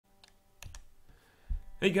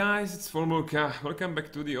Hey guys, it's Formulka. Welcome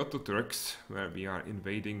back to the Ottoturks, where we are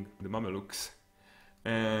invading the Mamelukes.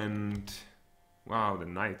 And wow, the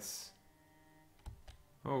knights.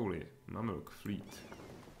 Holy Mameluk fleet.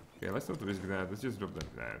 Okay, let's not risk that. Let's just drop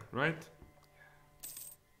that there, right?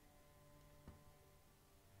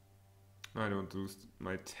 I don't want to lose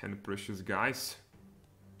my 10 precious guys.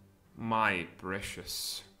 My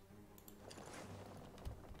precious.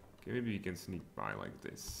 Okay, maybe we can sneak by like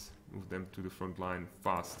this. Move them to the front line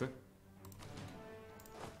faster.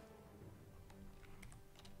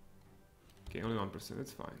 Okay, only 1%,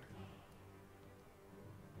 that's fine.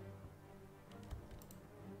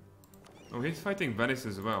 Oh, he's fighting Venice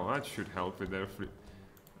as well. That should help with their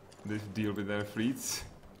this deal with their fleets.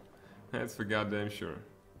 That's for goddamn sure.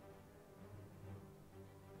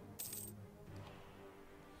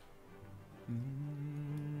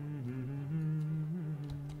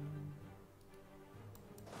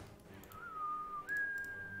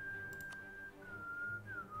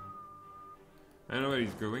 I know where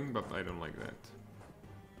he's going, but I don't like that.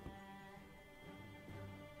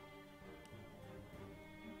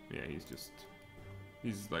 Yeah,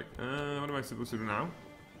 he's like, what am I supposed to do now?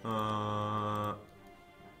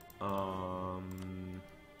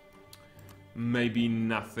 Maybe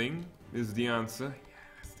nothing is the answer. Yeah,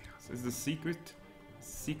 that's the answer. It's the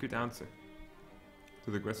secret answer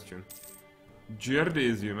to the question.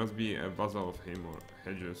 Gerdes, you must be a vassal of him or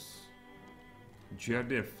Hedges.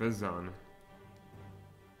 Gerde Fezan.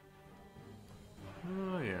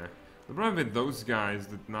 Oh yeah. The problem with those guys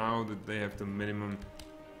that now that they have the minimum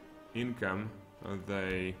income,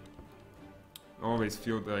 they always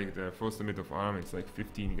feel like they're forced to meet of army. It's like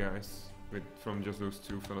 15 guys from just those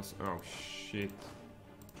two fellas. Oh shit.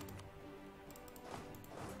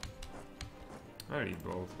 I need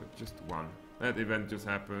both, but just one. That event just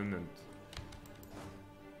happened and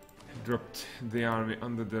dropped the army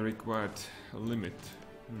under the required limit.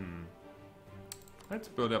 Let's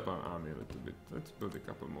build up our army a little bit. Let's build a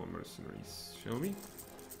couple more mercenaries, shall we?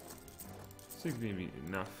 6 may be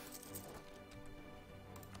enough.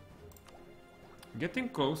 Getting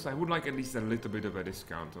close, I would like at least a little bit of a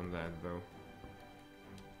discount on that though.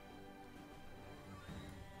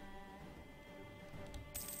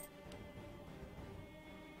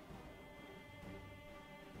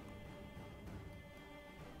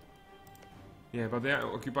 Yeah, but they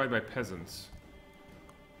are occupied by peasants.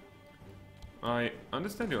 I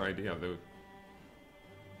understand your idea though.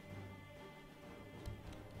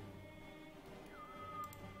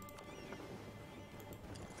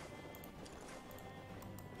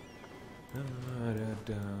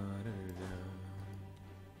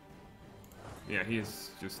 Yeah, he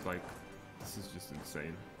is just like, this is just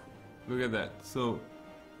insane. Look at that. So,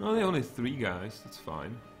 only 3 guys, that's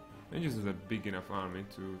fine. And just a big enough army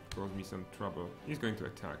to cause me some trouble. He's going to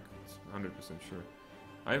attack, it's 100% sure.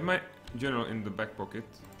 I have my general in the back pocket.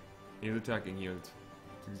 He's attacking here. It's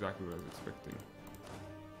exactly what I was expecting.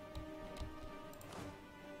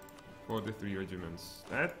 43 regiments.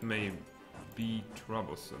 That may be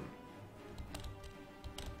troublesome.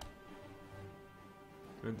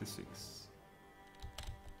 26.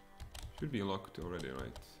 Should be locked already,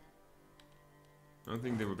 right? I don't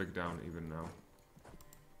think they will back down even now.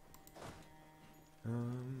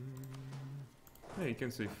 Yeah, you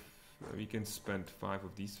can save. We can spend 5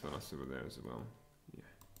 of these fellas over there as well. Yeah.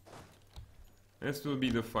 This will be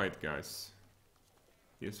the fight, guys.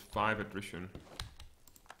 He has 5 attrition.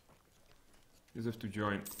 You just have to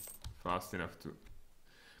join fast enough to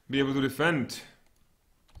be able to defend.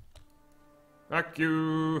 Fuck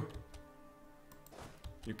you!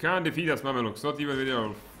 You can't defeat us, Mamelukes, not even with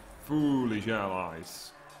your foolish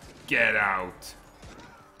allies. Get out!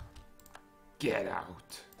 Get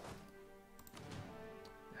out!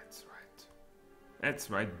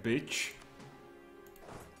 That's right, bitch.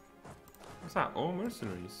 What's that? All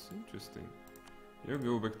mercenaries. Interesting. You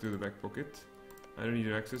go back to the back pocket. I don't need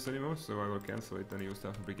your access anymore, so I will cancel it and you'll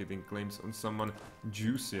start fabricating claims on someone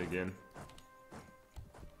juicy again.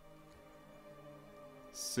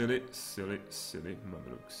 Silly, silly, silly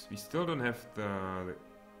Mamelukes. We still don't have the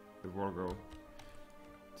war goal.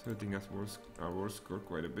 It's hurting us our war score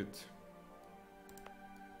quite a bit.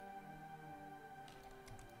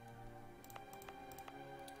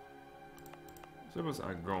 Servers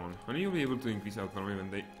are gone. And you'll be able to increase autonomy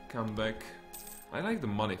when they come back. I like the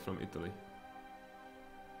money from Italy.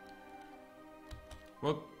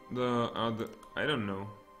 What the I don't know.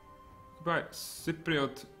 By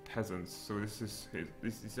Cypriot peasants. So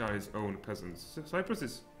these are his own peasants. Cyprus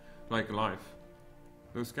is like life.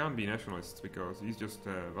 Those can't be nationalists because he's just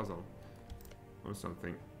a vassal. or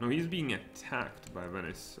something. No, he's being attacked by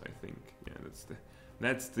Venice, I think. Yeah,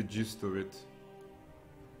 that's the gist of it.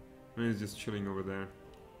 And he's just chilling over there.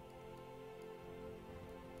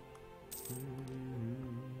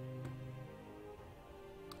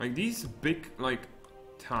 Like these big like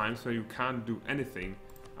times where you can't do anything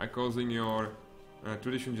are causing your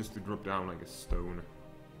tradition just to drop down like a stone.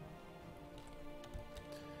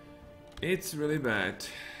 It's really bad.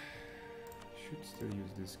 Should still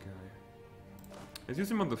use this guy. Let's use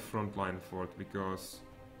him on the front line fort because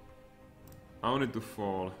I want it to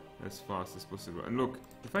fall as fast as possible. And look,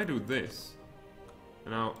 if I do this,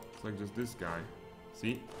 and now it's like just this guy.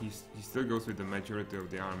 See, he still goes with the majority of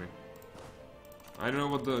the army. I don't know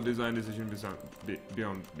what the design decision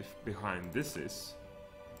behind this is.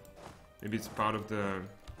 Maybe it's part of the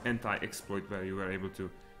anti-exploit where you were able to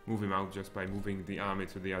move him out just by moving the army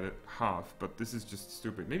to the other half, but this is just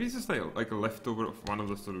stupid. Maybe it's just like a leftover of one of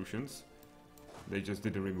the solutions they just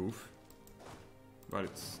didn't remove, but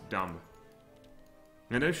it's dumb.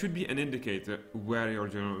 And there should be an indicator where your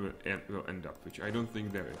general will end up, which I don't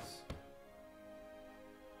think there is.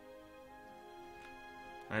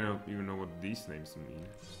 I don't even know what these names mean.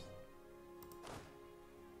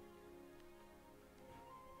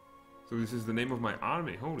 So this is the name of my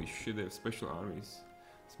army. Holy shit, they have special armies.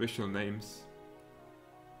 Special names.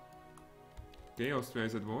 Okay, Austria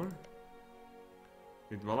is at war.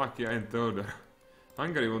 With Wallachia and Theodor.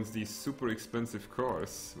 Hungary wants these super expensive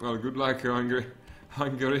cars. Well, good luck,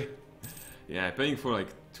 Hungary. Yeah, paying for like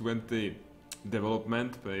 20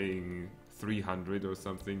 development, paying 300 or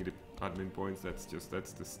something admin points, that's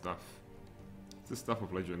the stuff. It's the stuff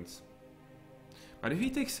of legends. But if he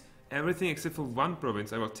takes everything except for one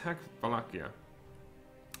province, I will attack Wallachia.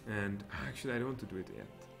 And actually I don't want to do it yet.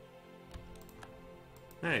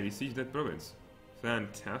 Hey, we siege that province.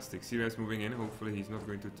 Fantastic. Syria is moving in. Hopefully he's not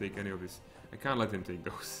going to take any of this. I can't let him take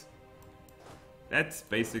those. That's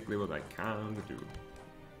basically what I can't do.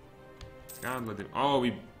 Can't let him... Oh,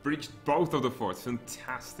 we breached both of the forts.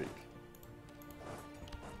 Fantastic.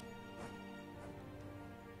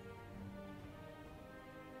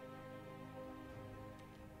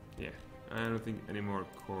 Yeah, I don't think any more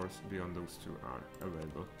cores beyond those two are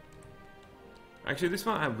available. Actually, this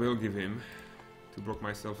one I will give him to block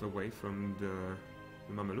myself away from the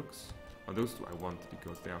Mamelukes. Oh, those two I want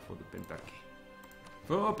because they are for the Pentarchy.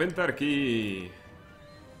 For Pentarchy!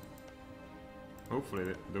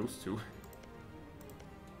 Hopefully those two.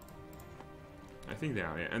 I think they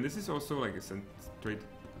are, yeah. And this is also like a trade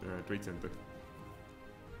center.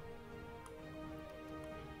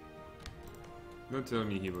 Don't tell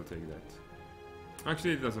me he will take that.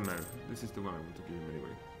 Actually, it doesn't matter. This is the one I want to give him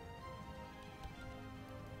anyway.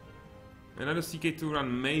 Another CK2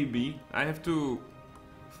 run, maybe. I have to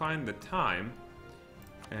find the time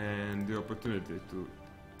and the opportunity to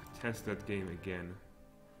test that game again.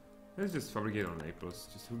 Let's just fabricate on Naples.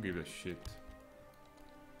 Just who gives a shit?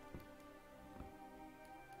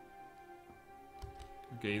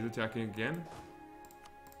 Okay, he's attacking again.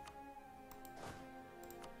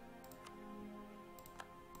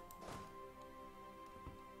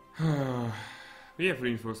 We have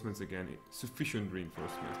reinforcements again, sufficient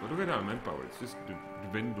reinforcements, but look at our manpower, it's just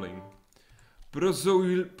dwindling.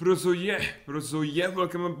 Prozoye,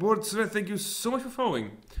 welcome aboard, sir, thank you so much for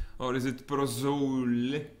following. Or is it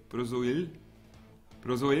Prozoil?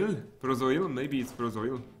 Maybe it's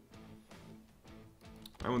Prozoil.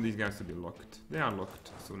 I want these guys to be locked. They are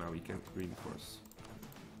locked, so now we can reinforce.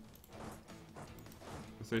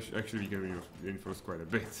 So actually we can reinforce quite a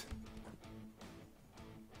bit.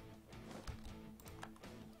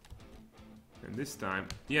 And this time,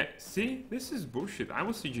 yeah, see? This is bullshit. I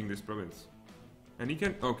was sieging this province. And he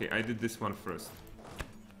can... Okay, I did this one first.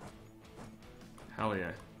 Hell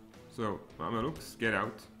yeah. So, Mamelukes, get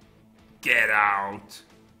out. Get out!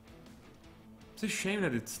 It's a shame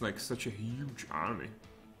that it's like such a huge army.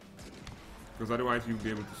 Because otherwise you'd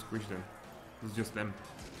be able to squish them. It's just them.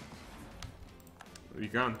 We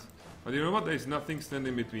can't. But you know what? There's nothing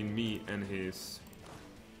standing between me and his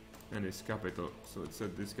capital. So let's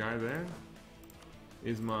set this guy there.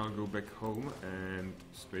 Ismail, go back home and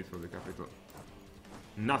straight for the capital.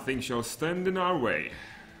 Nothing shall stand in our way.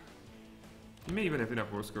 We may even have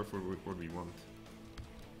enough war score for what we want.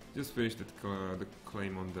 Just finish that the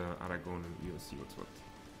claim on the Aragon and we'll see what's what.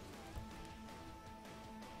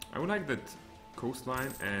 I would like that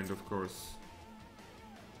coastline and of course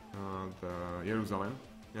the Jerusalem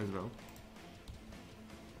as well.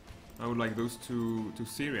 I would like those two to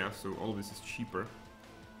Syria, so all this is cheaper.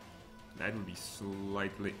 That would be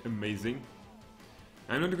slightly amazing.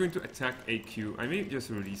 I'm not going to attack AQ. I may just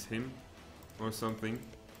release him or something.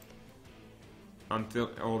 until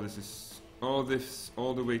all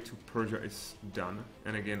the way to Persia is done.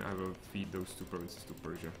 And again, I will feed those two provinces to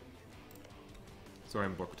Persia. So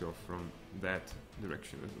I'm blocked off from that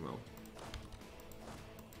direction as well.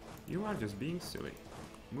 You are just being silly.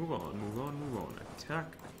 Move on, move on, move on.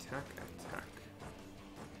 Attack, attack, attack.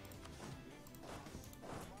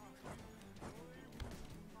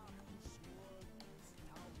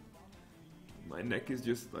 My neck is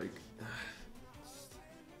just like...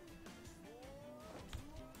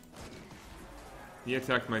 He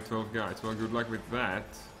attacked my 12 guys. Well, good luck with that.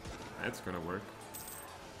 That's gonna work.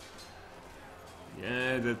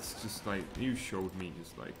 Yeah, that's just like... You showed me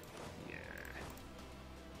just like... Yeah.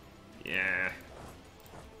 Yeah.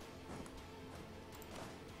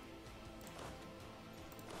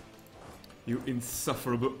 You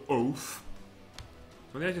insufferable oaf.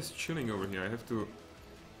 Well, they're just chilling over here. I have to...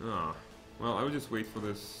 Ah. Well, I will just wait for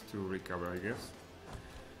this to recover, I guess.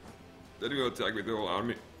 Then we'll attack with the whole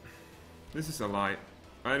army. This is a lie.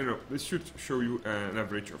 I don't know. This should show you an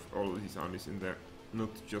average of all of these armies in there. Not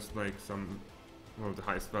just like some... one of the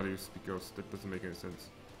highest values, because that doesn't make any sense.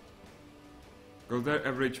 Because their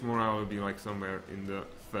average morale will be like somewhere in the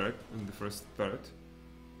first third.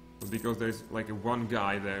 But because there's like a one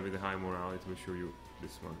guy there with a high morale, it will show you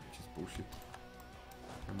this one, which is bullshit.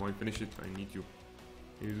 Come on, finish it, I need you.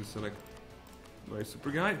 You just select my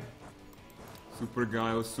super guy. Super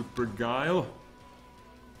guile, super guile.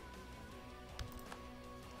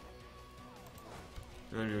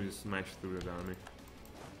 And you'll just smash through that army.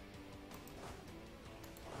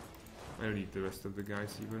 I don't need the rest of the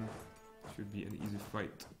guys even. Should be an easy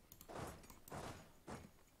fight.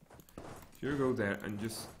 You go there and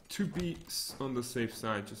just to be on the safe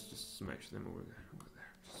side, just smash them over there.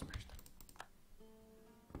 Just smash them.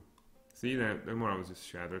 See that the morale was just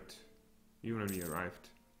shattered. Even when we arrived.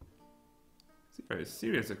 See,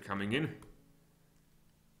 Syrians are coming in.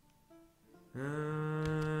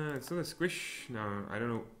 It's not a squish. No, I don't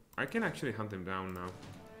know. I can actually hunt him down now.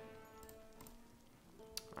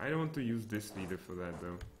 I don't want to use this leader for that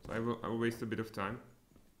though. So I will waste a bit of time.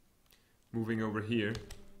 Moving over here.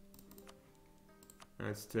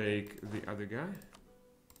 Let's take the other guy.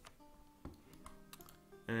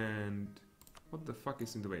 And what the fuck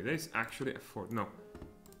is in the way? There's actually a fort. No.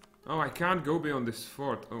 Oh, I can't go beyond this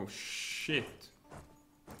fort. Oh shit.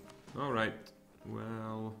 Alright.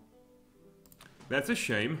 Well, that's a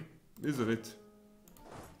shame, isn't it?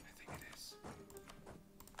 I think it is.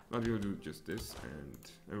 But we'll do just this, and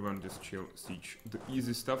everyone just chill, siege the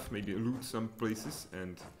easy stuff, maybe loot some places,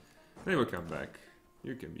 and they will come back.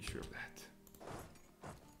 You can be sure of that.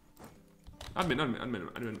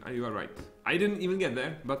 Admin, you are right. I didn't even get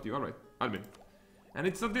there, but you are right. Admin. And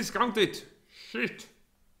it's not discounted! Shit!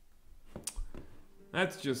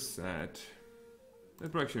 That's just sad.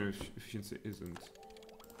 That production efficiency isn't.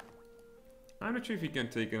 I'm not sure if we can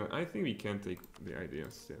take I think we can take the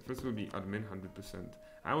ideas. Yeah, first will be admin 100%.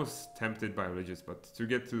 I was tempted by religious, but to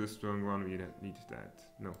get to the strong one we need that.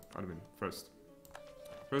 No, admin first.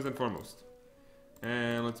 First and foremost.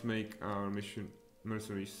 And let's make our mission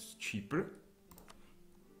mercenaries cheaper.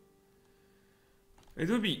 It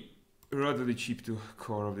will be relatively cheap to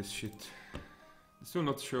core of this shit. This will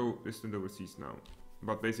not show distant overseas now,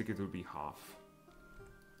 but basically it will be half.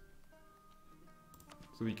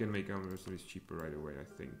 So we can make our mercenaries cheaper right away, I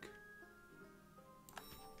think.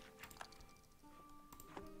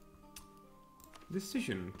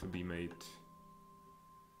 Decision to be made.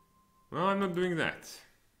 Well, I'm not doing that.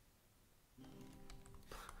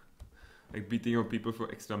 Like beating up people for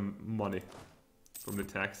extra money from the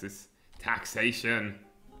taxes. Taxation!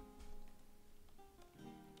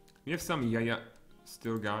 We have some Yaya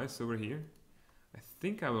still guys over here. I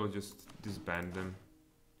think I will just disband them.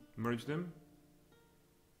 Merge them.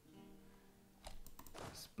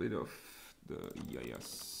 Split off the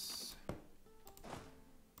Yayas.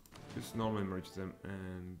 Just normally merge them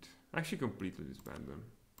and actually completely disband them.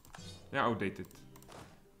 Yeah, outdated.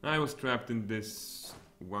 I was trapped in this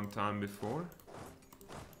one time before.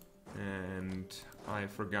 And I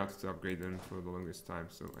forgot to upgrade them for the longest time.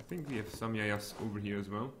 So I think we have some Yayas over here as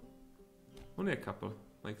well. Only a couple.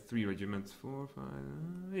 Like 3 regiments, 4, 5,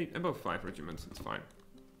 8, about 5 regiments, it's fine.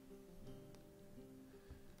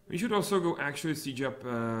 We should also go actually siege up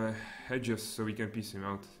Hedges so we can piece him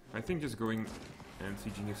out. I think just going and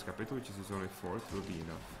sieging his capital, which is his only fort, will be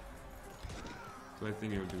enough. So I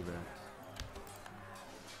think we'll do that.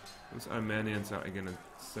 Those Armenians are again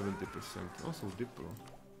at 70%. Also Diplo.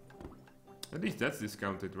 At least that's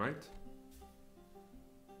discounted, right?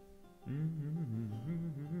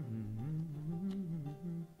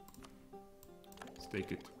 Let's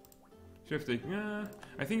take it. Should have taken...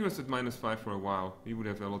 I think it was at -5 for a while. We would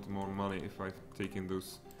have a lot more money if I'd taken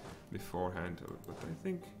those beforehand. But I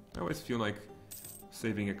think... I always feel like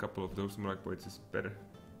saving a couple of those mark points is better.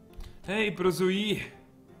 Hey, Brozui!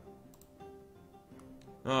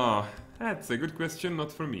 Oh, that's a good question, not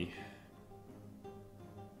for me.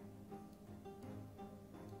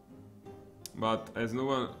 But as no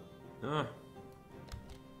one...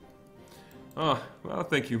 Oh, well,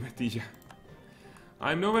 thank you, Matija.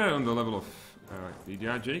 I'm nowhere on the level of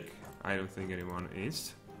Lydia Jake. I don't think anyone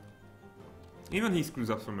is. Even he screws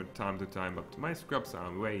up from time to time, but my screw-ups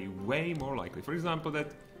are way more likely. For example,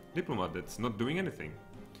 that diplomat that's not doing anything.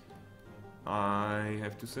 I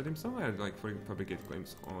have to set him somewhere, like for fabricate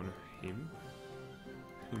claims on him.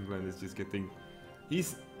 England is just getting...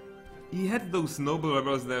 He had those noble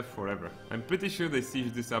rebels there forever. I'm pretty sure they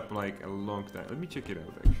sieged this up like a long time. Let me check it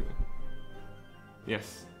out, actually.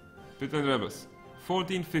 Yes. Britain rebels.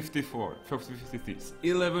 1454. 1453.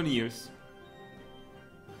 11 years.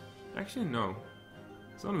 Actually, no.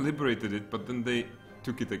 Someone liberated it, but then they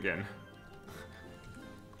took it again.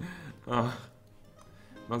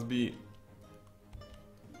 Must be...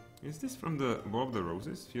 Is this from the War of the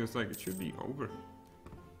Roses? Feels like it should be over.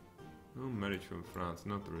 No marriage from France,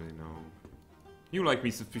 not really, no. You like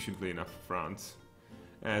me sufficiently enough, France.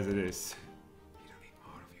 As it is. We don't need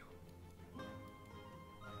more of you.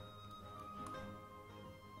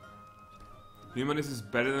 Humanist is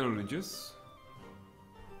better than religious?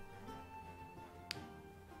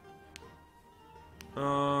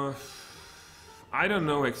 I don't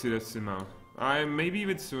know hexadecimal. I maybe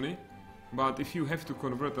with Sunni, but if you have to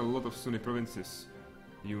convert a lot of Sunni provinces,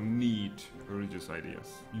 you need religious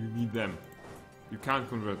ideas. You need them. You can't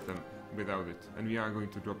convert them without it. And we are going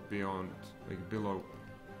to drop beyond, like below,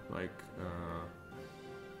 like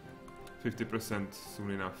 50%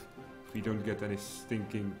 soon enough. If we don't get any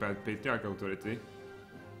stinking bad patriarchal authority.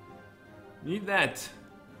 Need that.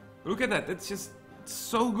 Look at that. That's just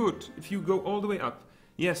so good. If you go all the way up,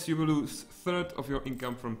 yes, you will lose a third of your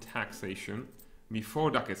income from taxation. Be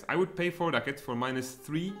 4 ducats. I would pay 4 ducats for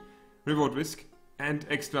 -3 reward risk and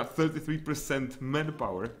extra 33%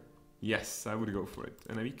 manpower. Yes, I would go for it.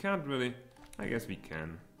 And we can't really... I guess we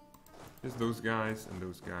can. Just those guys and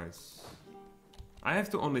those guys. I have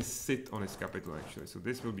to only sit on his capital, actually, so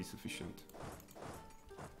this will be sufficient.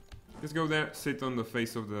 Just go there, sit on the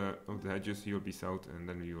face of the hedges, he'll be south, and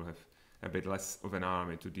then we will have a bit less of an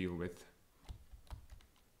army to deal with.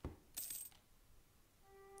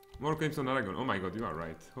 More claims on Aragon. Oh my god, you are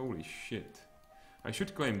right. Holy shit. I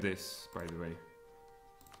should claim this, by the way.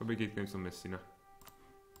 Fabricate claims on Messina.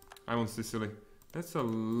 I want Sicily. That's a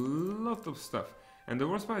lot of stuff. And the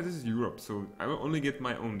worst part is this is Europe, so I will only get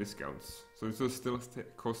my own discounts. So it will still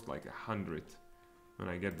cost like 100 when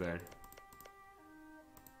I get there.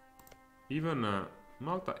 Even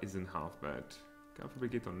Malta isn't half bad. Can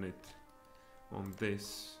fabricate on it. On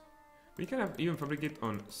this. We can have even fabricate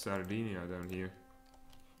on Sardinia down here.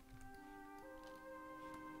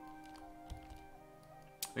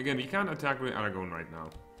 Again, we can't attack with Aragon right now.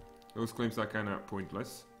 Those claims are kinda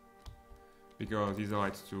pointless. Because he's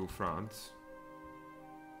allied to France.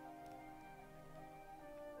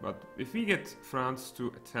 But if we get France to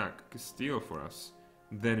attack Castile for us,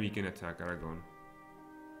 then we can attack Aragon.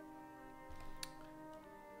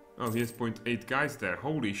 Oh, he has 0.8 guys there.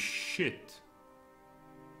 Holy shit.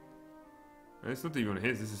 It's not even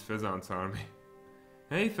his, this is Fezan's army.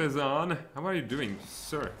 Hey Fezan, how are you doing,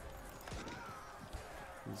 sir?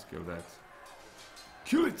 Let's kill that.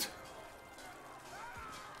 Kill it!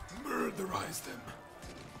 Murderize them.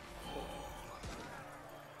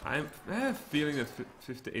 I have a feeling that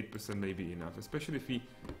 58% may be enough, especially if we...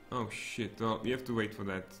 Oh shit, well, we have to wait for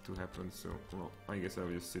that to happen, so... Well, I guess I'll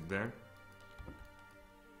just sit there.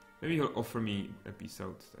 Maybe he'll offer me a peace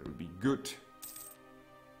out, that would be good.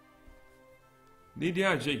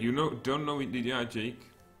 Lydia Jake, you don't know Lydia Jake?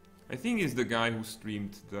 I think he's the guy who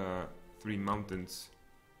streamed the 3 mountains.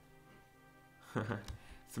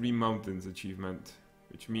 3 mountains achievement.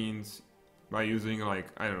 Which means by using like,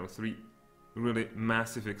 I don't know, 3 really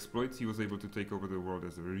massive exploits, he was able to take over the world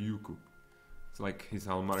as a Ryuku. It's like his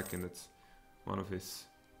Hallmark, and that's one of his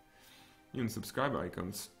even subscriber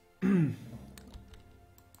icons.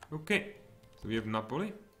 Okay, so we have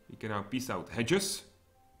Napoli. We can now peace out Hedges.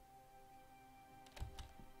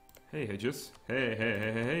 Hey Hedges.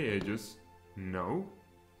 Hey Hedges. No.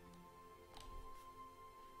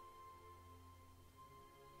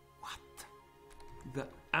 The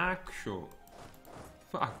actual...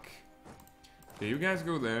 Fuck. Okay, you guys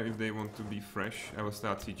go there if they want to be fresh. I will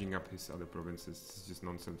start sieging up his other provinces. It's just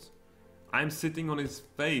nonsense. I'm sitting on his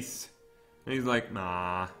face. And he's like,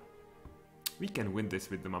 nah. We can win this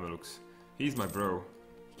with the Mamelukes. He's my bro.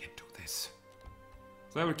 He can do this.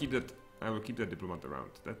 So I will keep that diplomat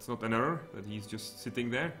around. That's not an error, that he's just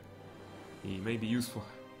sitting there. He may be useful.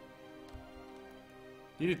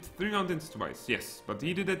 He did 3 mountains twice, yes, but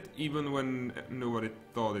he did it even when nobody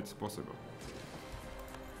thought it's possible.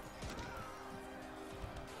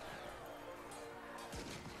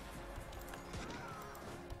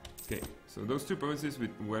 Okay, so those 2 provinces,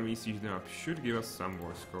 when we siege them up, should give us some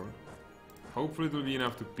war score. Hopefully it will be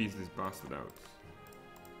enough to piece this bastard out.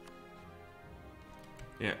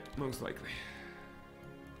 Yeah, most likely.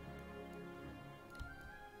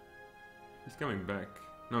 He's coming back.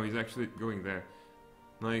 No, he's actually going there.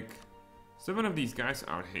 Like, 7 of these guys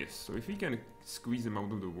are his, so if we can squeeze them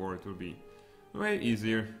out of the war, it will be way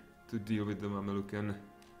easier to deal with the Mamelucan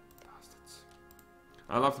bastards.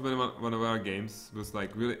 I loved when one of our games was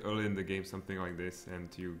like really early in the game, something like this,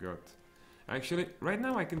 and you got... Actually, right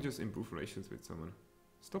now I can just improve relations with someone.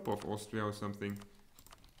 Stop off Austria or something.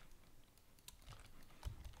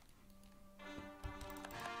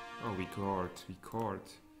 Oh, we court.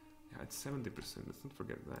 Yeah, it's 70%, let's not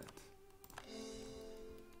forget that.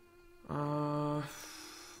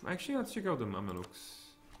 Actually, let's check out the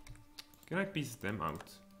Mamelukes. Can I piece them out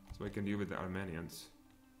so I can deal with the Armenians?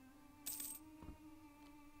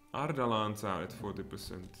 Ardalans are at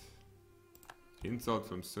 40%. Insult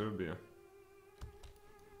from Serbia.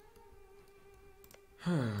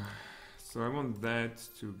 So I want that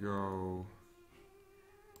to go.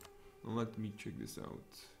 Let me check this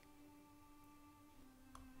out.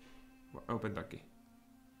 Oh, Pentarchy.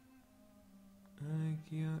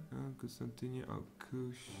 Constantine,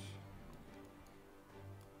 Al-Kush.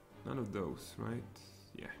 None of those, right?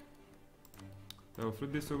 Yeah. I will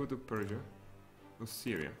flip this over to Persia. Or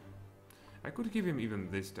Syria. I could give him even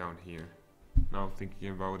this down here. Now thinking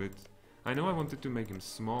about it. I know I wanted to make him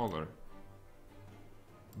smaller.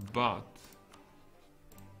 But...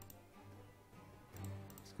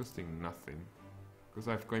 it's costing nothing. Because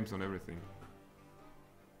I have claims on everything.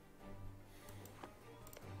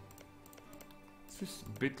 Just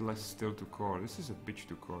a bit less still to core. This is a bitch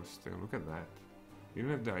to core still. Look at that. You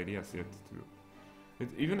don't have the ideas yet to...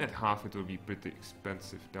 even at half it will be pretty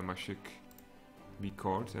expensive. Damashik be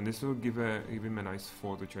cored. And this will give him a nice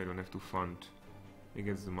fort which I don't have to fund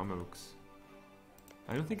against the Mamelukes.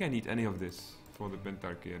 I don't think I need any of this for the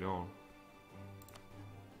Pentarchy at all.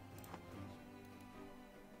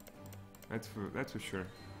 That's for sure.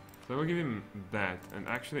 So I will give him that, and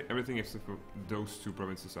actually everything except for those 2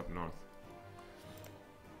 provinces up north.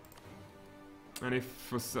 And if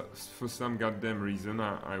for some goddamn reason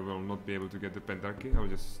I will not be able to get the Pentarchy, I will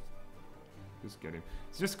just get him.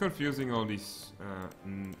 It's just confusing all these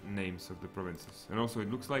names of the provinces. And also it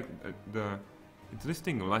looks like it's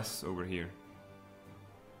listing less over here.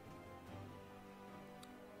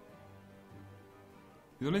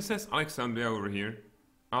 It only says Alexandria over here,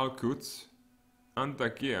 Al-Quds,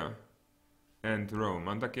 Antakya, and Rome.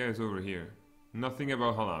 Antakya is over here. Nothing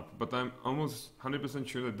about Halab, but I'm almost 100%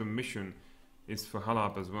 sure that the mission is for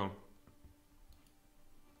Halab as well.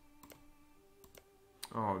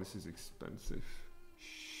 Oh, this is expensive.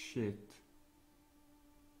 Shit.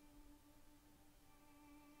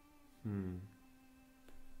 I'm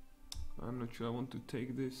not sure I want to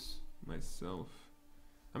take this myself.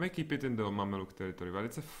 I may keep it in the Mameluk territory, but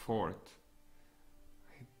it's a fort.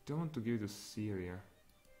 I don't want to give it to Syria.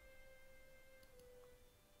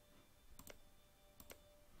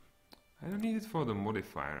 I don't need it for the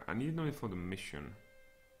modifier, I need it only for the mission.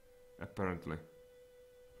 Apparently.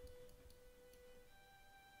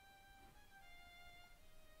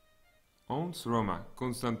 Owns Roma,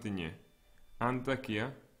 Constantine,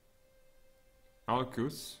 Antakya,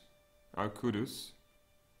 Al-Quds,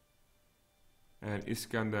 and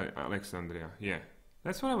Iskandar, Alexandria. Yeah,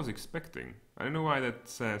 that's what I was expecting. I don't know why that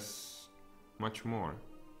says much more.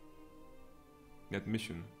 That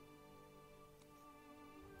mission.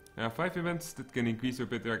 5 events that can increase your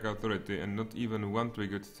patriarchal authority and not even 1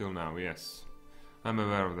 triggered till now. Yes, I'm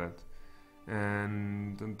aware of that.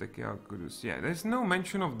 And Antakya, Al-Quds. Yeah, there's no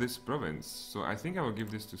mention of this province, so I think I will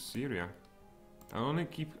give this to Syria. I'll only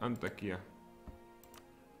keep Antakya.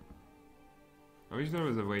 I wish there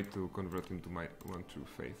was a way to convert him to my one true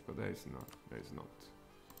faith, but there is not. There is not.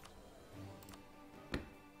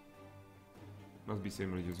 Must be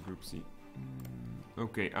same religious group C.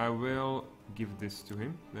 Okay, I will give this to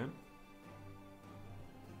him then.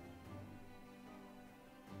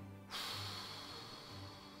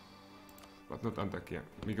 But not Antakya,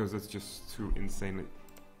 because that's just too insanely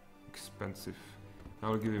expensive. I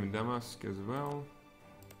will give him Damask as well.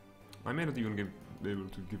 I may not even be able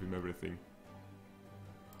to give him everything.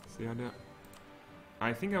 Siada.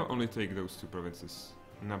 I think I'll only take those two provinces,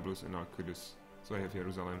 Nablus and Al-Qudus. So I have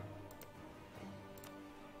Jerusalem.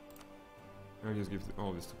 I'll just give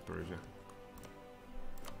all this to Persia.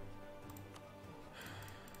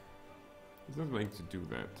 He's not going to do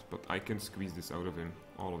that, but I can squeeze this out of him,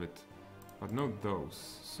 all of it. But not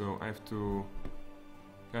those, so I have to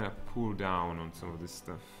kind of pull down on some of this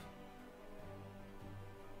stuff.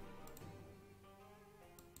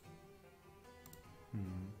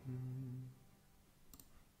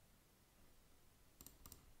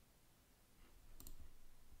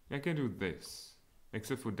 I can do this,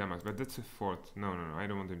 except for Damas, but that's a fort. No, I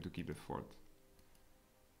don't want him to keep the fort.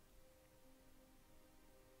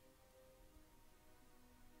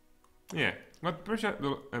 Yeah, but Persia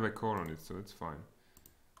will have a core on it, so it's fine.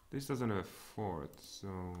 This doesn't have a fort, so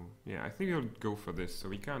yeah, I think we'll go for this, so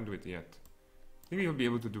we can't do it yet. I think we'll be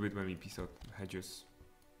able to do it when we piece out hedges.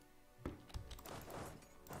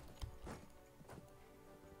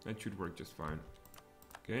 That should work just fine.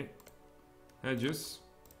 Okay. Hedges.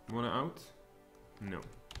 Wanna out? No.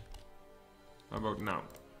 How about now?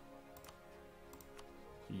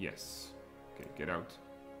 Yes. Okay, get out.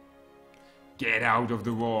 Get out of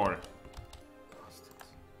the war! Bastards.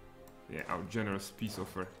 Yeah, our generous peace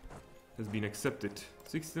offer has been accepted.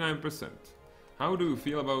 69%. How do you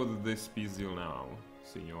feel about this peace deal now,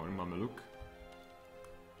 Senor Mameluke?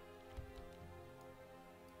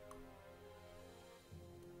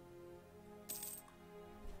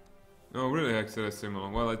 Oh, really,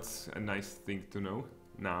 Hexadecimal? Well, it's a nice thing to know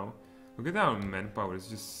now. Look at our manpower, it's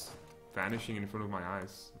just vanishing in front of my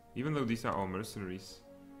eyes. Even though these are all mercenaries.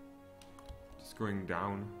 Just going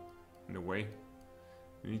down and away.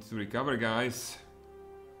 We need to recover, guys.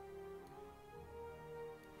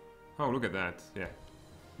 Oh, look at that. Yeah.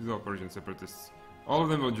 These are all Persian separatists. All of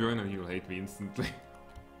them will join and he will hate me instantly.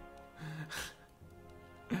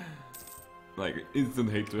 Like,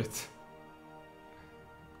 instant hatred.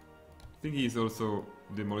 I think he's also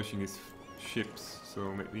demolishing his ships,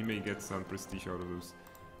 so we may get some prestige out of those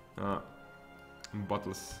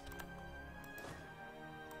bottles.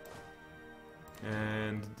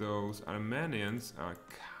 And those Armenians are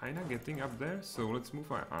kinda getting up there, so let's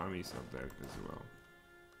move our armies up there as well.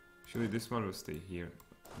 Actually, this one will stay here,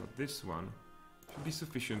 but this one should be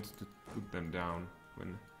sufficient to put them down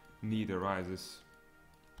when need arises.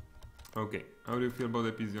 Okay, how do you feel about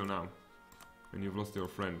the peace deal now, when you've lost your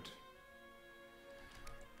friend?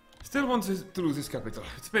 Still wants to lose his capital.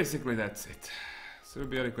 It's basically that's it.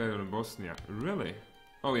 Serbia declared on Bosnia. Really?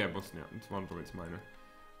 Oh yeah, Bosnia. It's one province minor.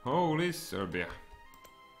 Holy Serbia.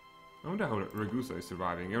 I wonder how Ragusa is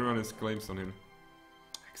surviving. Everyone has claims on him.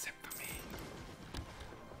 Except for me.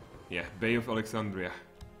 Yeah, Bay of Alexandria.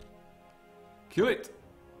 Kill it!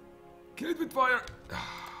 Kill it with fire!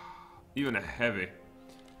 Even a heavy.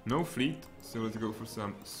 No fleet, so let's go for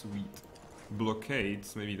some sweet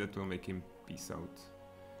blockades. Maybe that will make him peace out.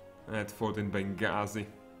 That fort in Benghazi.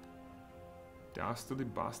 Dastardly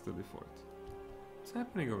bastardly fort. What's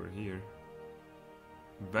happening over here?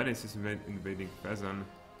 Venice is invading Fezzan.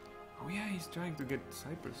 Oh yeah, he's trying to get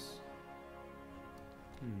Cyprus.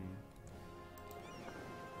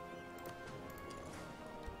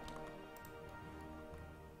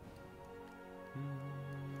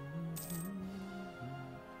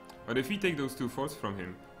 But if we take those two forts from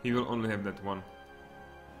him, he will only have that one.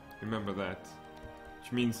 Remember that.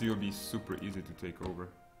 Which means he'll be super easy to take over.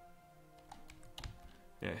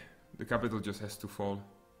 Yeah, the capital just has to fall.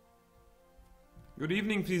 Good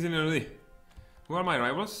evening, prisoner. Who are my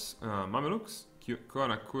rivals? Mamelukes,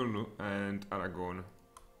 Karakurlu, and Aragon.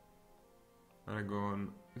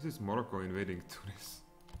 Aragon. This is Morocco invading Tunis.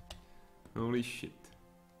 Holy shit.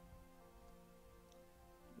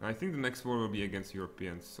 I think the next war will be against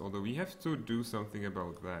Europeans, although we have to do something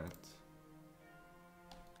about that.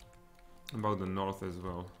 About the north as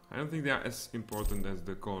well. I don't think they are as important as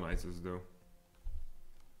the colonizers though.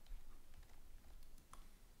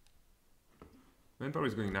 Manpower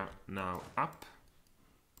is going now up.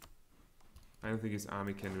 I don't think his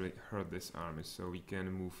army can really hurt this army, so we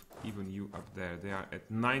can move even you up there. They are at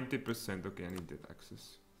 90%. Okay, I need that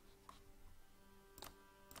access.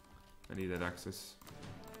 I need that access.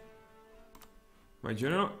 My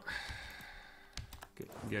general. Okay,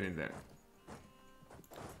 get in there.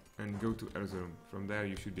 And go to Erzurum. From there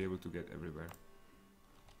you should be able to get everywhere.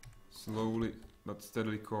 Slowly but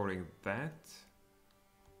steadily coring that.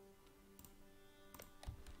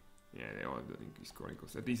 Yeah, they all have the increased scoring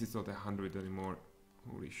cost. At least it's not 100 anymore.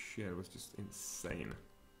 Holy shit, it was just insane.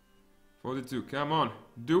 42, come on,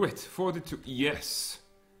 do it! 42, yes!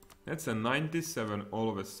 That's a 97. All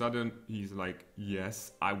of a sudden, he's like,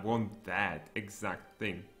 yes, I want that exact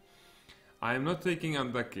thing. I am not taking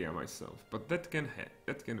Antakya myself, but that can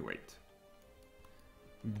wait.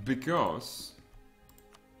 Because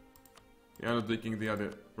we are not taking the other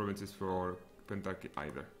provinces for Pentarchy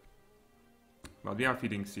either. But we are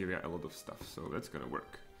feeding Syria a lot of stuff, so that's gonna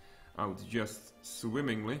work out just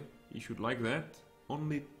swimmingly. You should like that.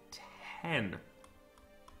 Only 10.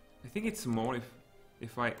 I think it's more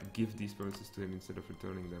if I give these provinces to him instead of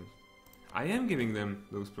returning them. I am giving them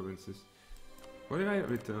those provinces. What if I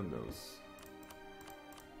return those?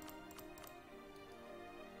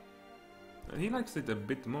 He likes it a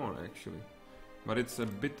bit more actually. But it's a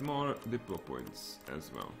bit more diplo points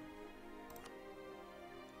as well.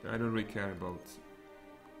 I don't really care about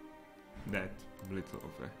that little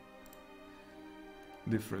of a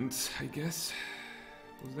difference, I guess.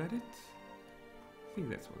 Was that it? I think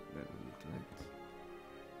that was it, right?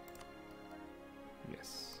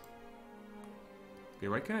 Yes. Okay,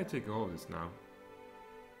 why can't I take all of this now?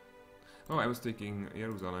 Oh, I was taking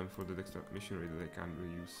Jerusalem for the extra missionary that I can't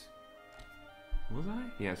really use. Was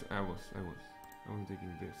I? Yes, I was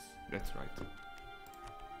taking this. That's right.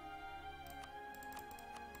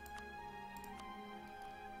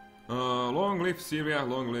 Long live Syria,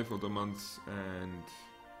 long live Ottomans, and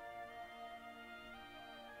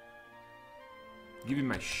give me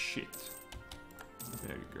my shit.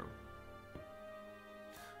 There you go.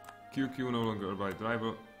 QQ no longer by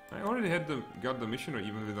rival. I already got the missionary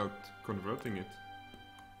even without converting it.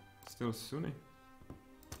 Still Sunni.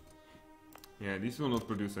 Yeah, these will not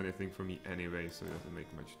produce anything for me anyway, so it doesn't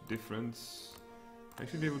make much difference. I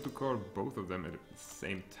should be able to core both of them at the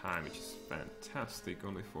same time, which is fantastic,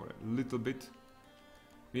 only for a little bit.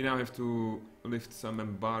 We now have to lift some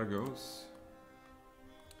embargoes.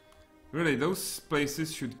 Really, those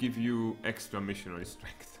places should give you extra missionary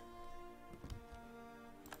strength.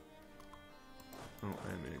 Oh,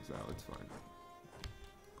 I am in exile, it's fine.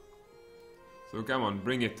 So come on,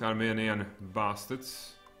 bring it, Armenian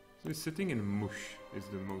bastards. So sitting in mush is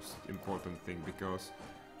the most important thing, because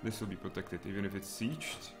this will be protected. Even if it's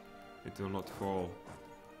sieged, it will not fall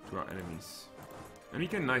to our enemies. And we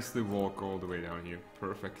can nicely walk all the way down here.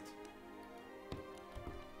 Perfect.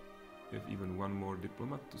 We have even one more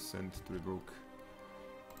diplomat to send to evoke.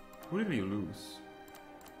 Who did we lose?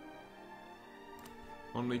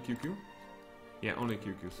 Only QQ? Yeah, only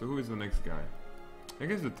QQ. So who is the next guy? I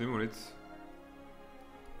guess the Timurids.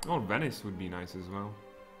 Or Venice would be nice as well.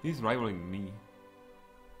 He's rivaling me.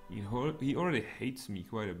 He already hates me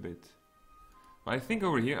quite a bit. But I think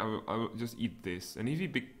over here I will just eat this. And if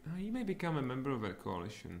he may become a member of a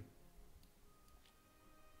coalition.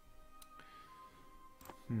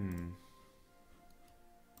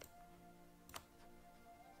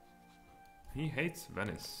 He hates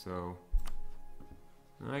Venice, so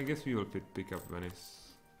I guess we will pick up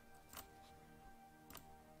Venice.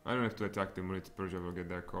 I don't have to attack them. Persia will get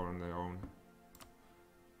their core on their own.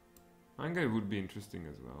 Hungary would be interesting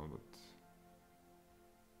as well, but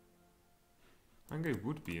Hungary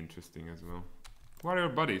would be interesting as well. What are your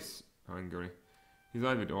buddies, Hungary? He's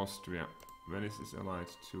allied with Austria. Venice is allied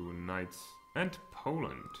to Knights and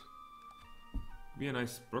Poland. Be a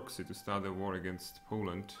nice proxy to start a war against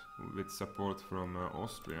Poland with support from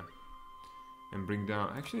Austria. And bring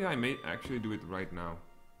down... Actually, I may actually do it right now.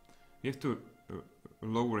 You have to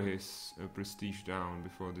lower his prestige down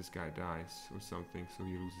before this guy dies or something, so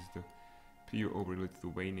he loses the PU over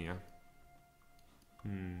Lithuania.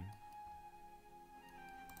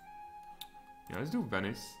 Yeah, let's do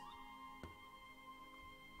Venice.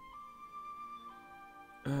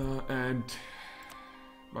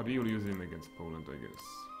 But we will use him against Poland, I guess.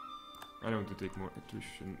 I don't want to take more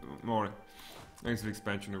attrition, more extra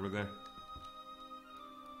expansion over there.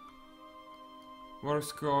 War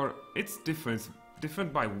score, it's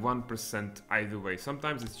different by 1% either way.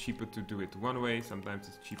 Sometimes it's cheaper to do it one way, sometimes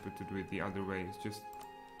it's cheaper to do it the other way. It's just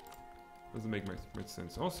doesn't make much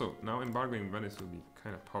sense. Also, now embargoing Venice will be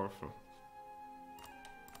kind of powerful.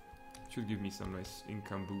 Should give me some nice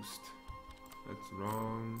income boost. That's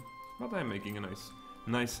wrong, but I'm making a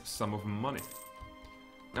nice sum of money.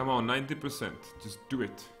 Come on, 90%. Just do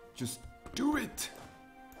it. Just do it.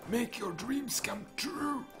 Make your dreams come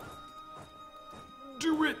true.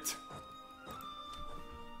 Do it.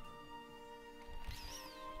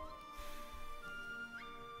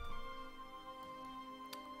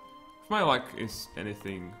 If my luck is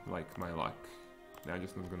anything like my luck, they're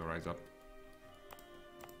just not gonna rise up.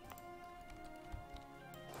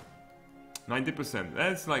 90%.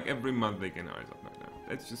 That's like every month they can rise up like that.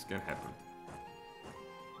 That's just gonna happen.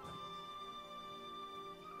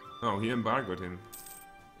 Oh, he embargoed him.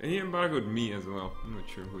 And he embargoed me as well. I'm not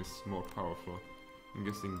sure who is more powerful. I'm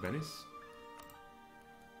guessing Venice.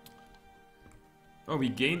 Oh, we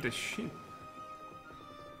gained a ship.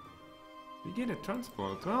 We gained a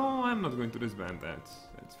transport. Oh, I'm not going to disband that.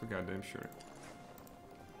 That's for goddamn sure.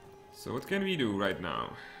 So what can we do right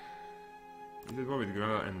now? We did war with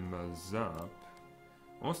Granada and Mazab.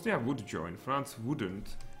 Austria would join, France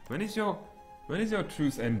wouldn't. When is your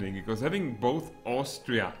truce ending? Because having both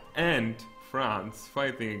Austria and France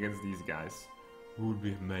fighting against these guys would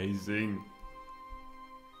be amazing.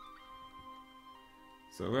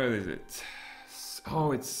 So where is it?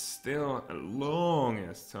 Oh, it's still a long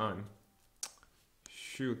ass time.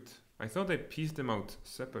 Shoot. I thought they pieced them out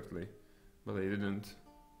separately, but they didn't.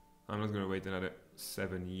 I'm not gonna wait another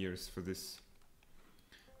 7 years for this.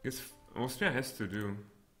 Because Austria has to do.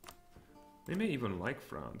 They may even like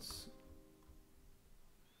France.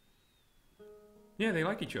 Yeah, they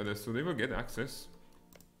like each other, so they will get access.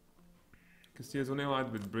 Castilla's only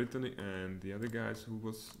allied with Brittany and the other guys who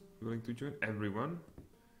was willing to join. Everyone.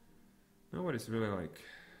 Nobody's really like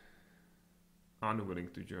unwilling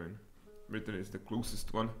to join. Britain is the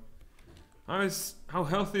closest one. How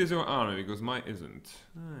healthy is your army? Because mine isn't.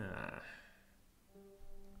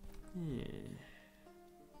 Yeah.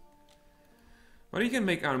 But he can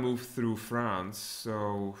make our move through France,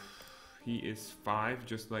 so he is 5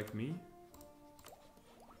 just like me.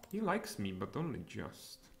 He likes me, but only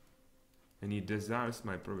just. And he desires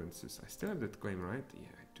my provinces. I still have that claim, right?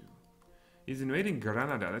 Yeah, I do. He's invading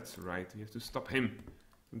Granada, that's right. We have to stop him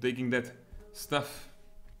from taking that stuff.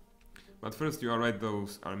 But first, you are right,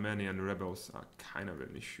 those Armenian rebels are kind of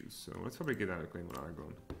an issue. So let's probably get out of claim on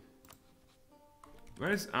Aragon.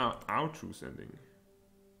 Where is our truce ending?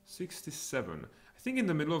 67. I think in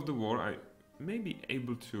the middle of the war, I may be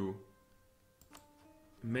able to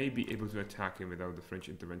attack him without the French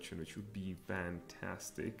intervention, which would be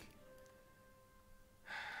fantastic.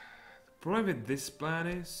 The problem with this plan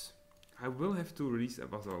is I will have to release a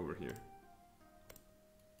vassal over here.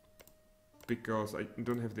 Because I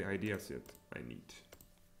don't have the ideas yet I need.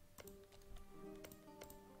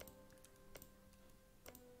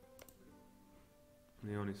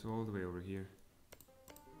 Leon is all the way over here.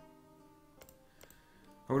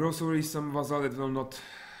 I would also release some vassal that will not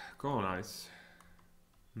colonize.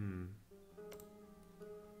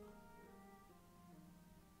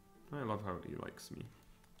 I love how he likes me.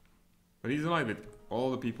 But he's allied with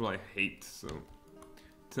all the people I hate, so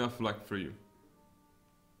tough luck for you.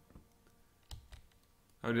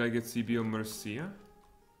 How did I get CBO Murcia?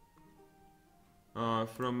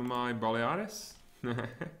 From my Baleares?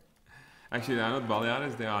 Actually, they are not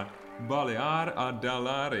Baleares, they are Balear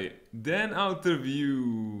Adalare. Dan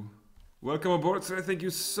Outerview. Welcome aboard, sir. Thank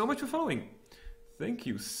you so much for following. Thank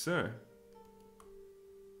you, sir.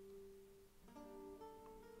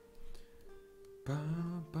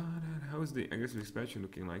 How is the aggressive expansion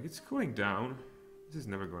looking like? It's cooling down. This is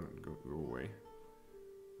never going to go away.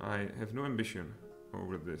 I have no ambition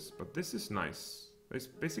over this, but this is nice. There's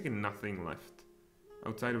basically nothing left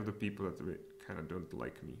outside of the people that kind of don't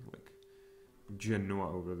like me, like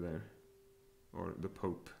Genoa over there, or the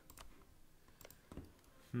Pope.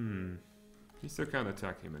 We still can't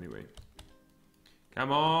attack him anyway.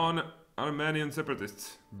 Come on, Armenian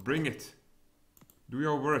separatists, bring it. Do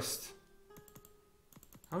your worst.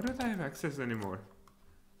 How don't I have access anymore?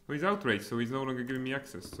 Oh, he's outraged, so he's no longer giving me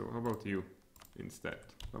access. So how about you instead?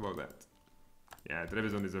 How about that? Yeah,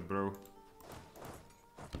 Trevisan is a bro.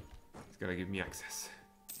 He's gotta give me access.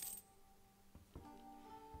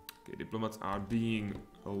 Okay, diplomats are being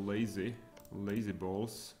lazy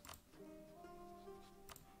balls.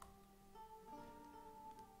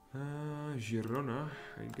 Girona,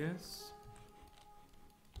 I guess.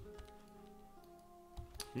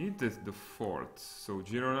 Need the forts, so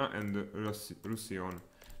Girona and Roussillon.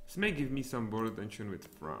 This may give me some border tension with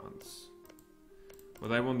France.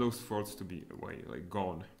 But I want those forts to be away, like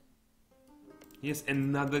gone. Yes,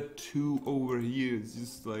 another 2 over here. It's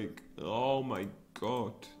just like, oh my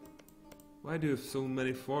god. Why do you have so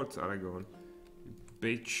many forts, Aragon? You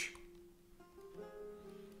bitch.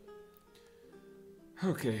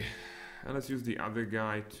 Okay, and let's use the other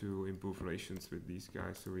guy to improve relations with these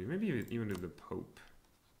guys. So maybe even with the Pope.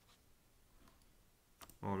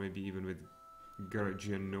 Or maybe even with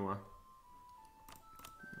Genoa.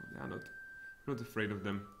 They are not afraid of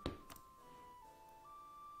them.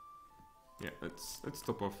 Yeah, let's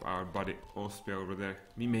top off our buddy Austria over there.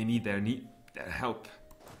 We may need their help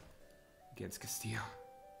against Castile.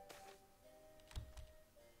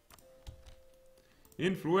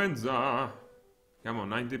 Influenza! Come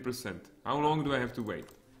on, 90%. How long do I have to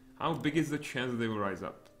wait? How big is the chance that they will rise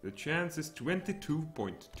up? The chance is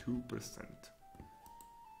 22.2%.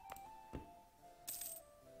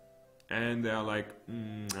 And they are like,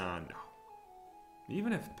 no. We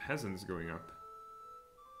even have peasants going up.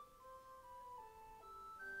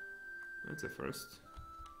 That's a first.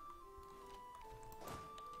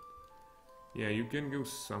 Yeah, you can go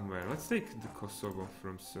somewhere. Let's take the Kosovo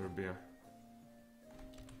from Serbia.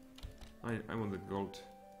 I want the gold.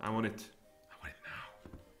 I want it. I want it now.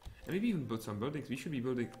 And maybe even build some buildings. We should be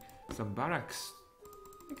building some barracks.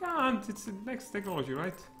 I can't. It's the next technology,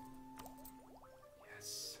 right?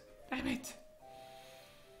 Yes. Damn it.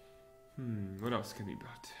 What else can we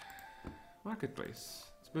build? Marketplace.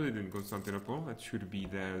 Let's build it in Constantinople. That should be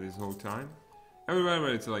there this whole time. Everywhere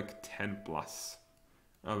where it's like 10 plus,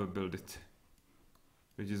 I will build it.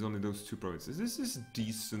 Which is only those two provinces. This is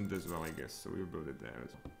decent as well, I guess. So we'll build it there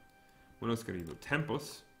as well. What else can we build?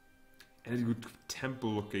 Temples. And a good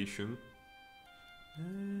temple location.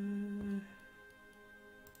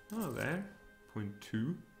 Oh, there.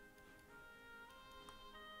 0.2.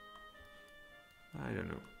 I don't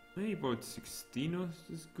know. Maybe about 16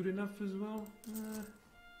 is good enough as well.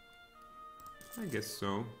 I guess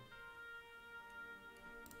so.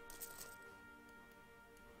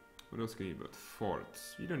 What else can you build?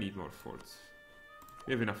 Forts. We don't need more forts.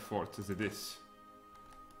 We have enough forts as it is.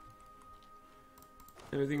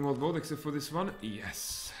 Everything will build except for this one?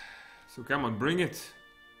 Yes. So come on, bring it.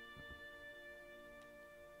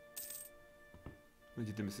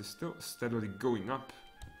 Legitimacy is still steadily going up.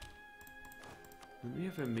 Do we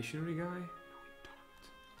have a missionary guy? No,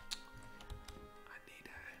 we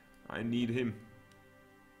don't. I need him.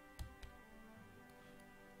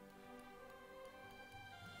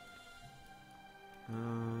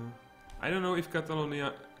 I don't know if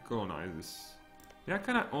Catalonia colonizes. They are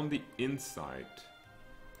kinda on the inside.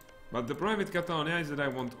 But the problem with Catalonia is that I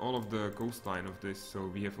want all of the coastline of this, so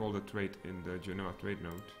we have all the trade in the Genoa trade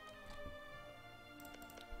node.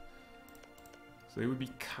 So it would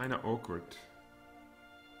be kinda awkward.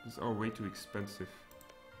 These are way too expensive.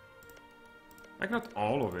 Like not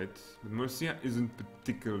all of it, but Murcia isn't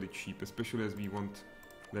particularly cheap, especially as we want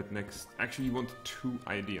that next... Actually, we want 2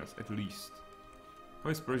 ideas, at least. How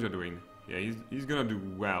is Persia doing? Yeah, he's gonna do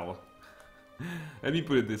well. Let me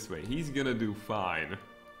put it this way, he's gonna do fine.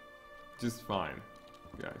 Just fine,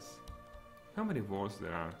 guys. How many wars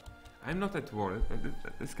there are? I'm not at war,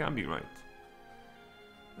 this can't be right.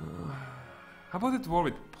 How about at war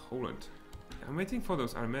with Poland? I'm waiting for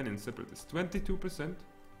those Armenian separatists. 22%?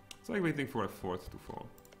 It's like waiting for a fort to fall.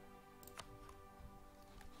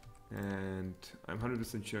 And I'm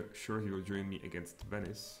 100% sure he will join me against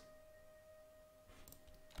Venice.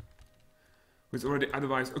 Who is already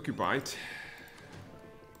otherwise occupied.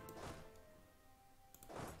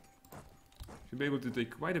 Should be able to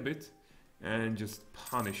take quite a bit and just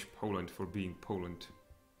punish Poland for being Poland.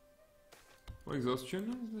 More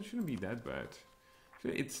exhaustion? It shouldn't be that bad.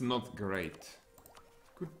 It's not great.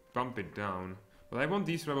 Could bump it down. But I want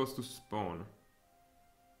these rebels to spawn.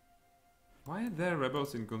 Why are there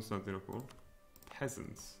rebels in Constantinople?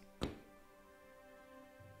 Peasants.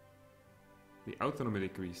 The autonomy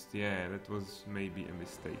decreased. Yeah, that was maybe a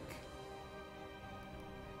mistake.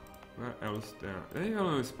 Where else there? They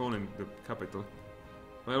will spawn in the capital.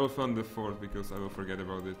 I will fund the fort because I will forget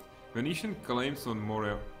about it. Venetian claims on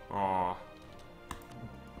Morea. Ah.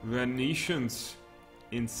 Venetians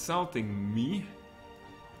insulting me?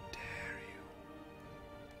 Dare you?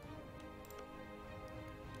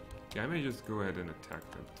 Okay, I may just go ahead and attack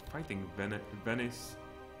them. Fighting Venice,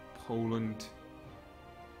 Poland.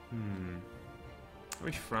 I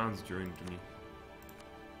wish France joined me.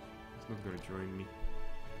 It's not gonna join me.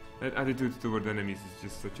 That attitude toward enemies is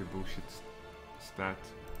just such a bullshit stat.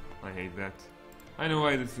 I hate that. I know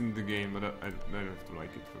why it's in the game, but I don't have to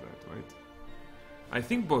like it for that, right? I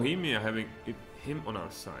think Bohemia having him on our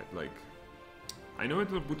side, like... I know it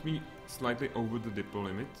will put me slightly over the Diplo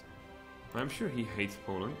limit. I'm sure he hates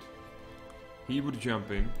Poland. He would jump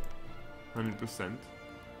in, 100%.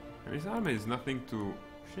 And his army is nothing to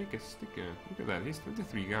shake a stick at. Look at that, he's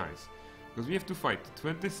 23 guys. Because we have to fight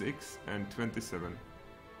 26 and 27.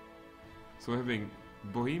 So having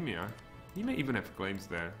Bohemia, he may even have claims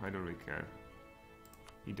there, I don't really care.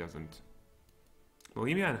 He doesn't.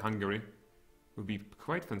 Bohemia and Hungary would be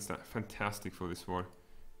quite fantastic for this war.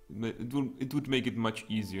 It would make it much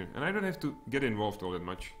easier, and I don't have to get involved all that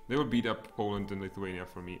much. They will beat up Poland and Lithuania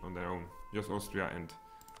for me on their own. Just Austria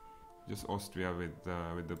with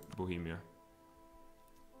the Bohemia.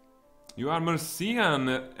 You are Mercian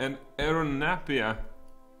and Aeronapia.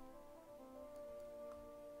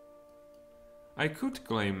 I could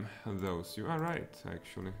claim those. You are right,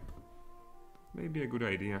 actually. Maybe a good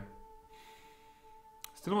idea.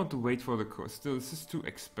 Still want to wait for the cost. Still, this is too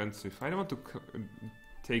expensive. I don't want to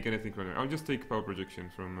take anything from there. I'll just take power projection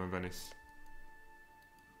from Venice.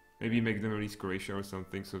 Maybe make them release Croatia or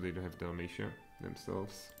something so they don't have Dalmatia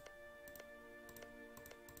themselves.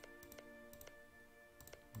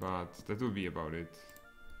 But that will be about it.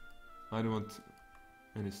 I don't want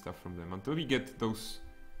any stuff from them until we get those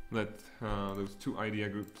those two idea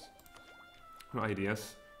groups or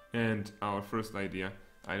ideas and our first idea.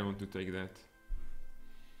 I don't want to take that.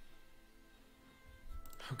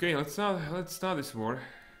 Okay, let's start this war.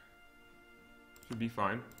 Should be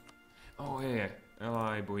fine. Oh yeah,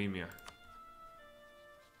 Ally Bohemia.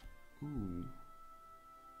 Ooh.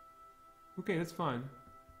 Okay, that's fine.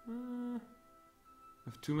 I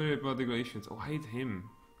have too many diplomatic relations. Oh, I hate him.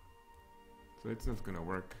 So it's not gonna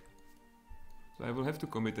work. So I will have to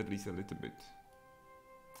commit at least a little bit.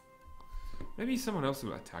 Maybe someone else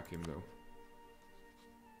will attack him though.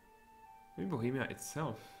 Maybe Bohemia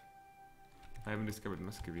itself. I haven't discovered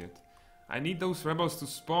Muscovy yet. I need those rebels to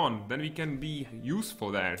spawn, then we can be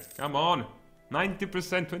useful there. Come on!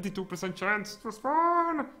 90%, 22% chance to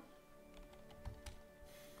spawn!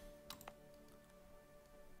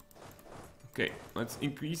 Okay, let's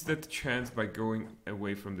increase that chance by going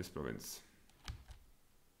away from this province.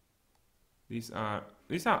 These are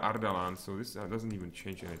Ardalan, so this doesn't even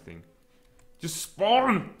change anything. Just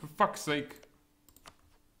spawn! For fuck's sake!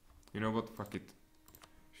 You know what? Fuck it.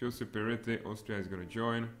 Show superiority. Austria is gonna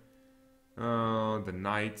join. The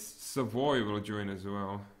Knights. Savoy will join as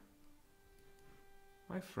well.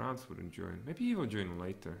 Why France wouldn't join? Maybe he will join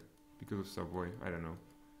later because of Savoy. I don't know.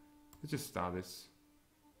 Let's just start this.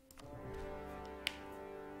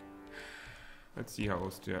 Let's see how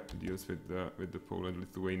Austria deals with the Poland,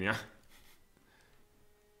 Lithuania.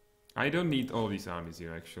 I don't need all these armies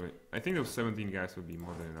here actually. I think those 17 guys will be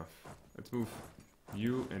more than enough. Let's move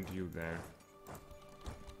you and you there.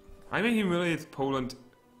 I may humiliate Poland,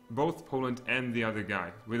 both Poland and the other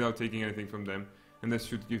guy, without taking anything from them. And that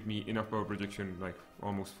should give me enough power projection, like,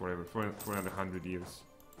 almost forever, for another 100 years.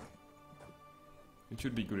 It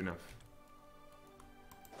should be good enough.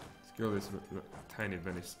 Let's kill this tiny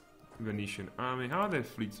Venetian army. How are their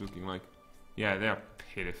fleets looking like? Yeah, they are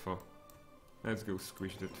pitiful. Let's go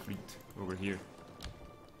squish that fleet over here.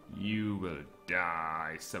 You will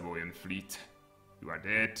die, Savoyan fleet. You are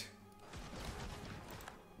dead.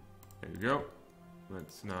 There you go.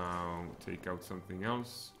 Let's now take out something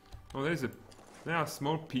else. Oh, there are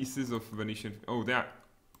small pieces of Venetian. Oh, they are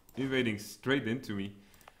invading straight into me.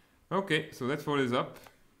 Okay, so that fort is up.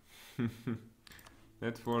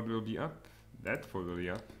 That fort will be up. That fort will be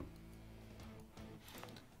up.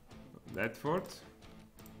 That fort.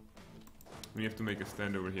 We have to make a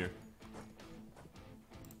stand over here.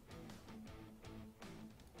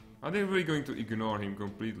 Are they really going to ignore him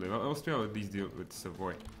completely? Well, Austria will at least deal with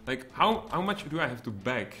Savoy. Like, how much do I have to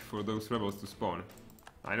beg for those rebels to spawn?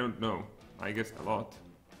 I don't know. I guess a lot.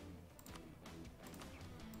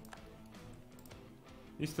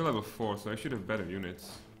 He's still level 4, so I should have better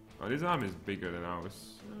units. Oh, this army is bigger than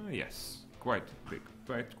ours. Yes, quite big.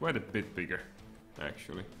 Quite a bit bigger,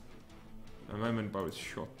 actually. My manpower is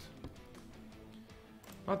shot.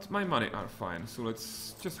 But my money are fine, so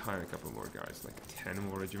let's just hire a couple more guys, like 10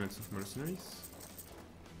 more regiments of mercenaries.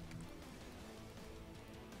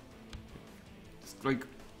 It's like,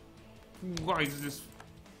 why is this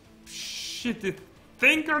shitty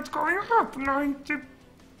thing that's going up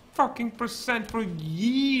 90% for a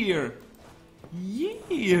year?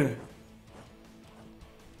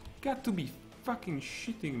 Got to be fucking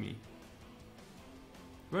shitting me.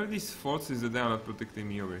 Where are these forces that are not protecting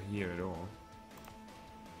me over here at all?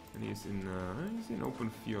 And he's in open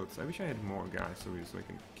fields. I wish I had more guys so I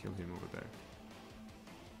can kill him over there.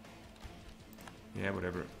 Yeah,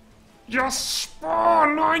 whatever. Just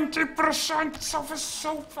spawn 90% stuff is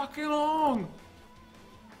so fucking long.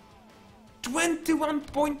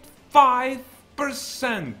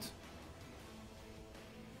 21.5%.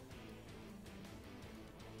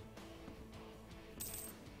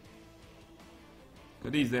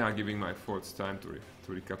 At least they are giving my forts time to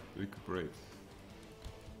recuperate.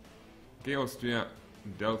 Okay, Austria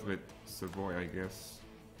dealt with Savoy, I guess.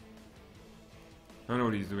 I don't know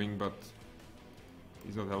what he's doing, but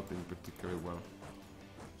he's not helping particularly well.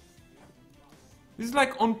 This is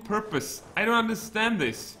like on purpose. I don't understand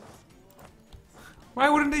this. Why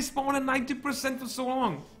wouldn't they spawn at 90% for so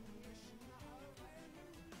long?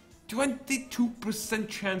 22%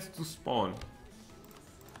 chance to spawn.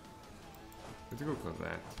 Let's go for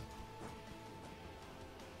that.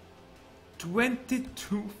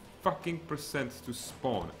 22% to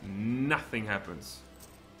spawn. Nothing happens.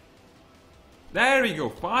 There we go,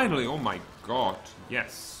 finally! Oh my god,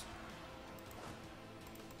 yes.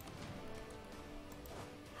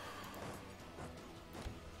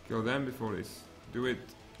 Kill them before this. Do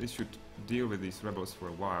it They should deal with these rebels for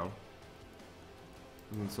a while.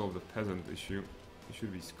 Doesn't solve the peasant issue. They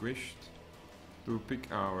should be squished to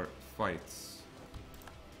pick our fights.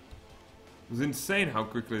 It was insane how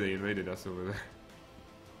quickly they invaded us over there.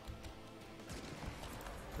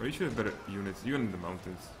 Or you should have better units. Even in the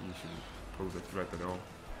mountains, you shouldn't pose a threat at all.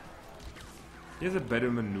 He has a better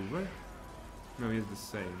maneuver? No, he has the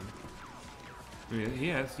same.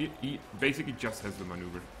 He basically just has the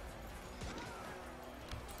maneuver.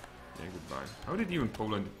 Yeah, goodbye. How did even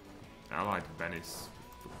Poland allied Venice?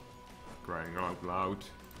 Crying out loud.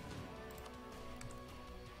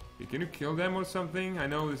 Okay, can you kill them or something? I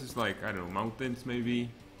know this is like, I don't know, mountains maybe?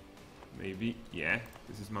 Maybe, yeah.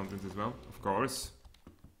 This is mountains as well, of course.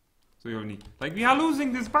 So you only... Like, we are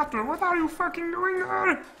losing this battle! What are you fucking doing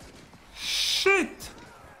there? Shit!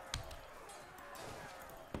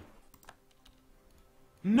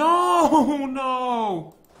 No!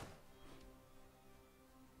 No!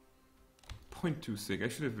 0.26. I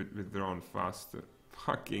should have withdrawn faster.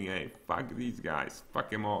 Fucking A. Fuck these guys.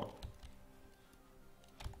 Fuck them all.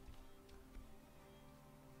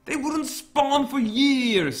 They wouldn't spawn for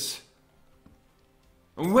years!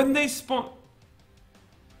 And when they spawn...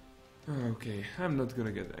 Okay, I'm not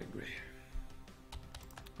gonna get angry.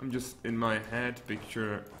 I'm just in my head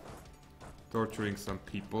picture torturing some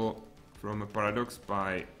people from a paradox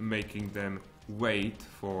by making them wait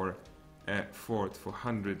for a fort for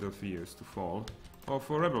hundreds of years to fall, or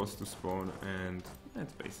for rebels to spawn, and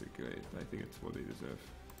that's basically it. I think it's what they deserve.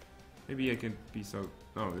 Maybe I can peace out.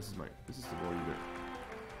 No, this is the war leader.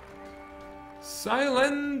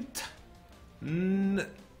 Silent.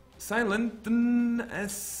 Silent a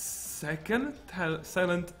second.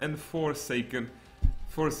 Silent and Forsaken.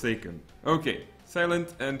 Forsaken. Okay.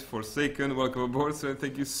 Silent and Forsaken. Welcome aboard, sir.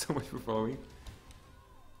 Thank you so much for following.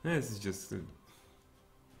 This is just...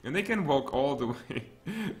 and they can walk all the way.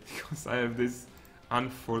 Because I have this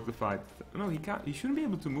unfortified... No, he can't. He shouldn't be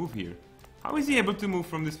able to move here. How is he able to move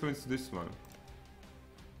from this point to this one?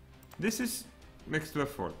 This is next to a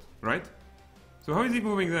fort, right? So how is he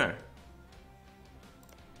moving there?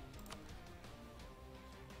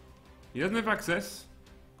 He doesn't have access.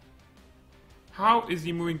 How is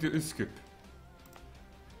he moving to Üsküp?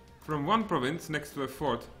 From one province next to a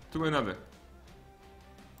fort to another.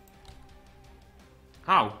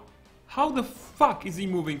 How? How the fuck is he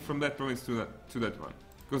moving from that province to that one?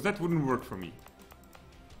 Because that wouldn't work for me.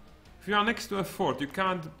 If you are next to a fort, you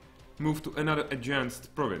can't move to another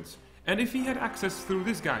adjacent province. And if he had access through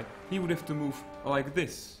this guy, he would have to move like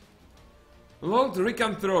this. Lord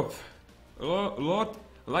Lycanthrope. Lord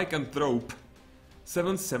Lycanthrope.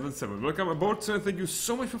 777. Welcome aboard, sir. Thank you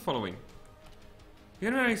so much for following.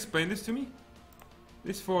 Can you explain this to me?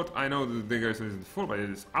 This fort, I know the garrison isn't full, but it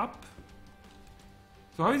is up.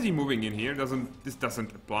 So how is he moving in here? This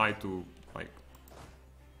doesn't apply to, like,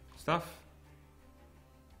 stuff?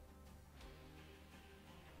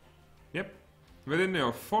 Yep. Within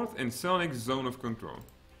your fourth and Sonic zone of control.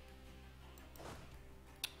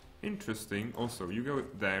 Interesting. Also, you go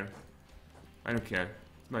there. I don't care.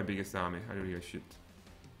 It's my biggest army. I don't give a shit.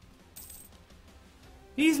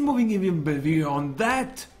 He's moving even beyond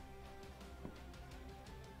that!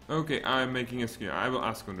 Okay, I'm making a screen. I will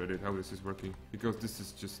ask on Reddit how this is working. Because this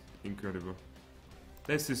is just incredible.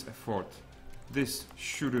 This is a fort. This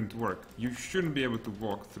shouldn't work. You shouldn't be able to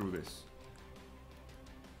walk through this.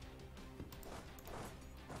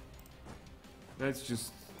 That's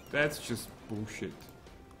just bullshit.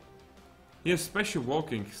 He has special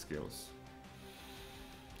walking skills.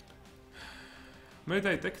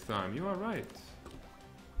 Military tech time, you are right.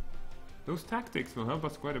 Those tactics will help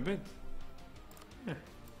us quite a bit. Yeah.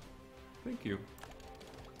 Thank you.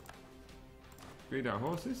 Create our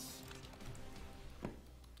horses.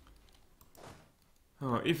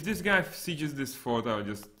 Oh, if this guy sieges this fort, I'll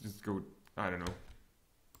just go, I don't know,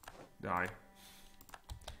 die.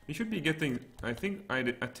 He should be getting, I think I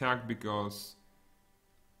attacked because,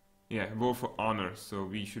 yeah, war for honor, so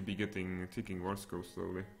we should be getting ticking war score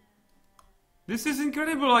slowly. This is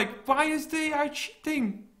incredible, like, why is they are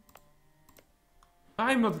cheating?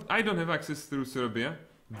 I don't have access through Serbia.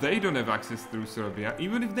 They don't have access through Serbia.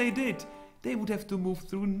 Even if they did, they would have to move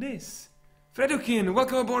through this. Fredokin,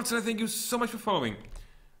 welcome aboard, sir. Thank you so much for following.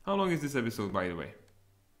 How long is this episode, by the way?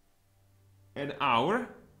 An hour?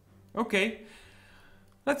 Okay.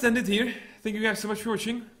 Let's end it here. Thank you guys so much for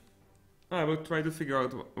watching. I will try to figure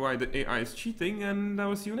out why the AI is cheating, and I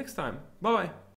will see you next time. Bye bye.